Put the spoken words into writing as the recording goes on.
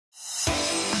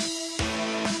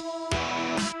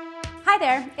Hi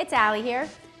there, it's Allie here.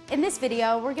 In this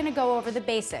video, we're going to go over the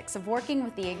basics of working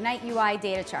with the Ignite UI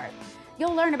data chart.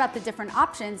 You'll learn about the different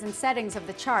options and settings of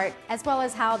the chart, as well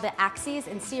as how the axes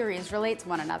and series relate to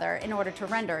one another in order to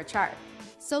render a chart.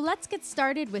 So let's get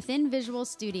started within Visual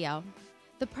Studio.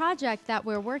 The project that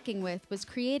we're working with was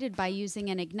created by using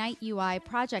an Ignite UI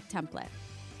project template.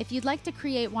 If you'd like to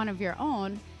create one of your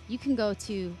own, you can go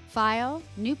to File,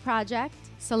 New Project,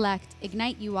 select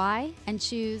Ignite UI, and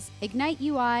choose Ignite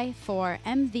UI for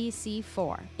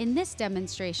MVC4. In this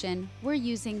demonstration, we're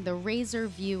using the Razor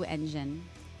View engine.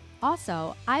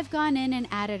 Also, I've gone in and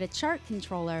added a chart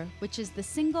controller, which is the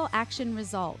single action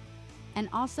result, and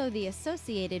also the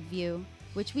associated view,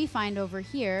 which we find over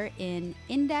here in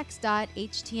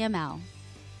index.html.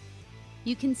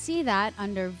 You can see that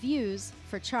under Views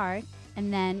for Chart,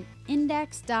 and then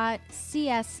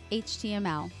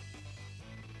index.cshtml.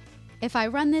 If I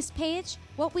run this page,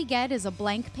 what we get is a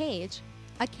blank page,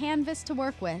 a canvas to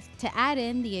work with to add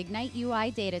in the Ignite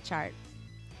UI data chart.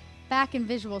 Back in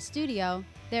Visual Studio,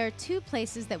 there are two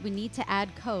places that we need to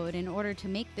add code in order to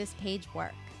make this page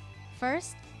work.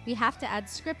 First, we have to add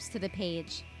scripts to the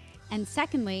page. And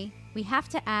secondly, we have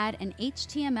to add an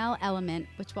HTML element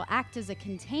which will act as a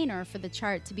container for the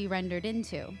chart to be rendered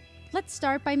into. Let's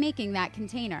start by making that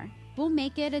container. We'll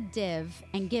make it a div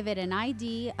and give it an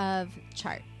ID of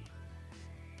chart.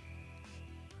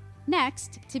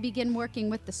 Next, to begin working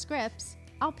with the scripts,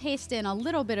 I'll paste in a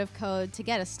little bit of code to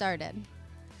get us started.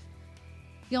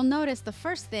 You'll notice the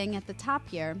first thing at the top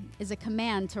here is a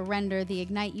command to render the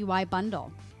Ignite UI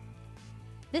bundle.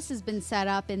 This has been set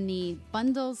up in the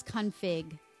bundles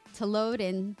config to load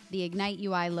in the Ignite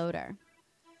UI loader.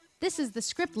 This is the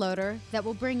script loader that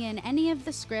will bring in any of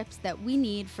the scripts that we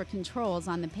need for controls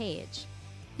on the page.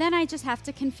 Then I just have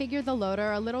to configure the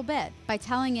loader a little bit by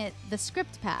telling it the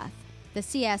script path, the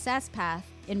CSS path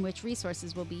in which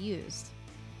resources will be used.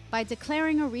 By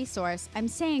declaring a resource, I'm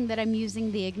saying that I'm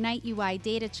using the Ignite UI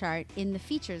data chart in the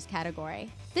features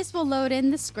category. This will load in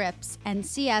the scripts and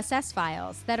CSS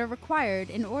files that are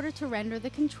required in order to render the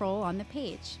control on the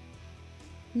page.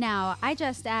 Now, I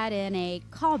just add in a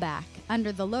callback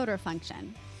under the loader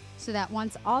function, so that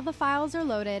once all the files are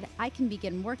loaded, I can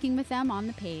begin working with them on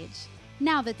the page.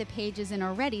 Now that the page is in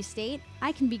a ready state,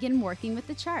 I can begin working with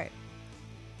the chart.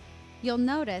 You'll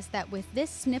notice that with this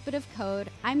snippet of code,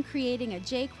 I'm creating a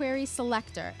jQuery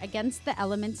selector against the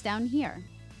elements down here,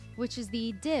 which is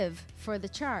the div for the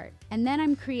chart. And then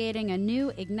I'm creating a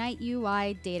new Ignite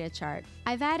UI data chart.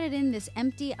 I've added in this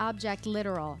empty object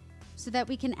literal so that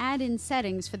we can add in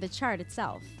settings for the chart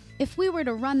itself. If we were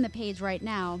to run the page right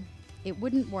now, it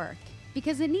wouldn't work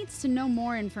because it needs to know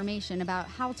more information about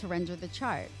how to render the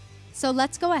chart. So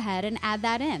let's go ahead and add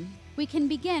that in. We can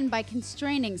begin by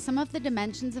constraining some of the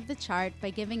dimensions of the chart by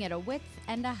giving it a width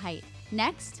and a height.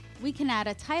 Next, we can add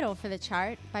a title for the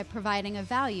chart by providing a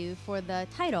value for the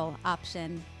title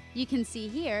option. You can see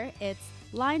here it's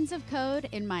lines of code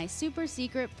in my super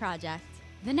secret project.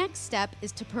 The next step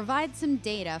is to provide some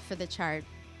data for the chart.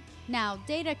 Now,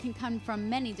 data can come from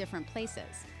many different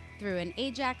places, through an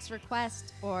AJAX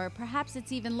request, or perhaps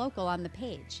it's even local on the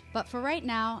page. But for right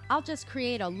now, I'll just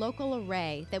create a local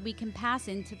array that we can pass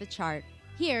into the chart.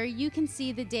 Here, you can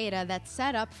see the data that's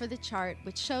set up for the chart,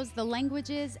 which shows the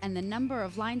languages and the number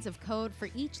of lines of code for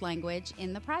each language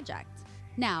in the project.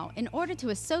 Now, in order to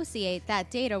associate that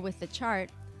data with the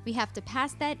chart, we have to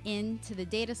pass that in to the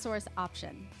data source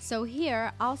option. So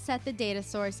here, I'll set the data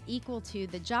source equal to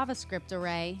the JavaScript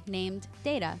array named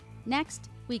data. Next,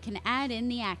 we can add in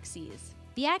the axes.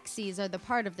 The axes are the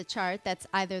part of the chart that's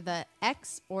either the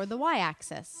X or the Y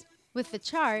axis. With the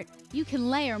chart, you can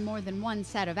layer more than one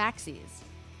set of axes.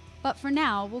 But for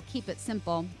now, we'll keep it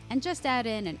simple and just add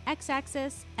in an X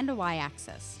axis and a Y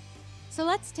axis. So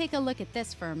let's take a look at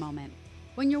this for a moment.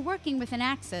 When you're working with an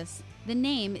axis, the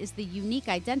name is the unique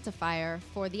identifier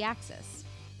for the axis.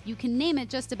 You can name it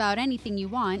just about anything you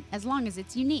want as long as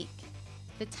it's unique.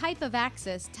 The type of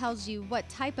axis tells you what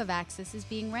type of axis is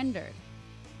being rendered.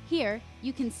 Here,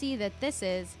 you can see that this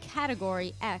is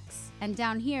category X, and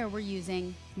down here we're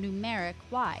using numeric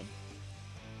Y.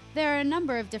 There are a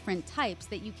number of different types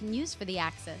that you can use for the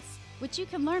axis, which you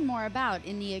can learn more about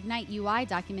in the Ignite UI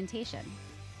documentation.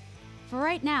 For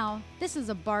right now, this is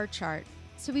a bar chart,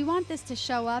 so we want this to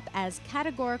show up as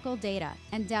categorical data,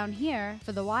 and down here,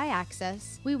 for the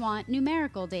Y-axis, we want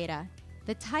numerical data.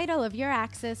 The title of your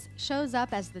axis shows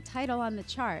up as the title on the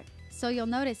chart. So you'll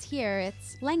notice here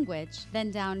it's language. Then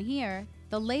down here,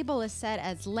 the label is set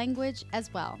as language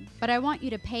as well. But I want you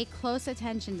to pay close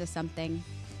attention to something.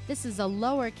 This is a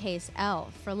lowercase l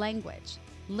for language.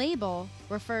 Label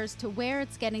refers to where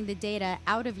it's getting the data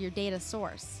out of your data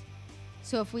source.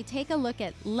 So if we take a look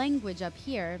at language up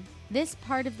here, this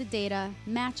part of the data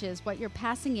matches what you're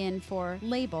passing in for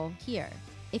label here.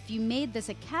 If you made this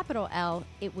a capital L,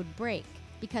 it would break,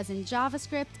 because in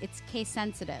JavaScript, it's case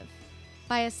sensitive.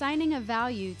 By assigning a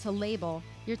value to label,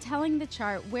 you're telling the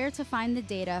chart where to find the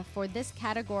data for this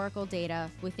categorical data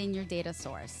within your data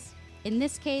source. In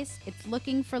this case, it's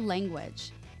looking for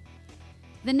language.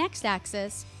 The next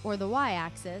axis, or the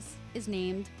y-axis, is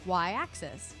named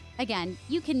y-axis. Again,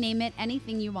 you can name it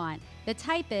anything you want. The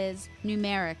type is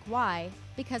numeric y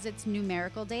because it's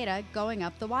numerical data going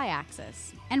up the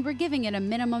y-axis, and we're giving it a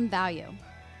minimum value.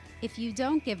 If you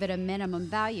don't give it a minimum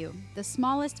value, the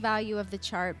smallest value of the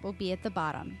chart will be at the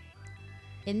bottom.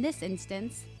 In this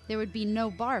instance, there would be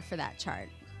no bar for that chart.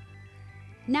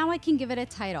 Now I can give it a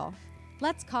title.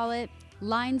 Let's call it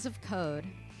Lines of Code.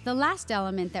 The last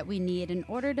element that we need in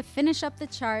order to finish up the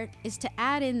chart is to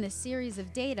add in the series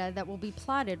of data that will be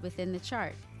plotted within the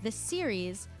chart. The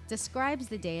series describes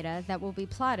the data that will be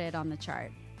plotted on the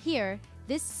chart. Here,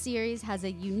 this series has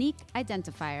a unique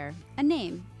identifier, a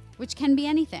name, which can be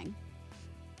anything.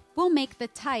 We'll make the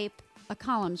type a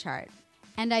column chart.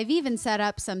 And I've even set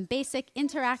up some basic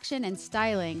interaction and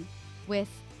styling with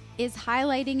is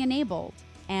highlighting enabled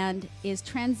and is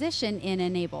transition in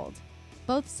enabled,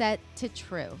 both set to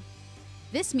true.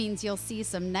 This means you'll see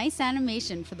some nice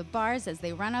animation for the bars as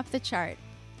they run up the chart.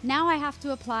 Now I have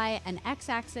to apply an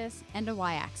x-axis and a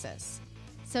y-axis.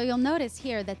 So you'll notice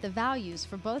here that the values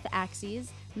for both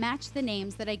axes match the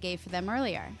names that I gave for them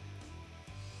earlier.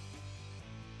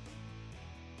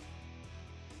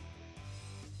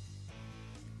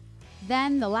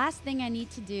 Then the last thing I need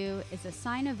to do is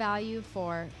assign a value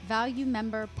for value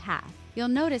member path. You'll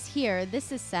notice here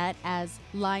this is set as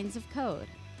lines of code.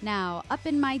 Now, up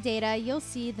in my data, you'll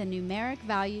see the numeric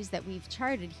values that we've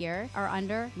charted here are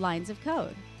under lines of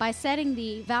code. By setting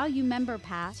the value member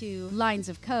path to lines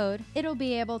of code, it'll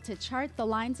be able to chart the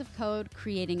lines of code,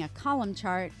 creating a column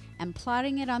chart and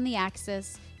plotting it on the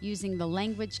axis using the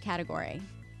language category.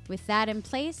 With that in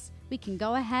place, we can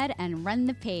go ahead and run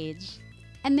the page.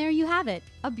 And there you have it,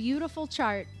 a beautiful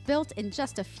chart built in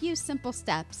just a few simple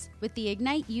steps with the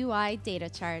Ignite UI data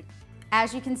chart.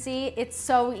 As you can see, it's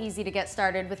so easy to get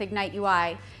started with Ignite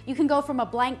UI. You can go from a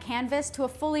blank canvas to a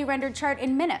fully rendered chart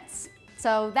in minutes.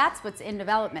 So that's what's in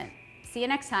development. See you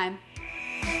next time.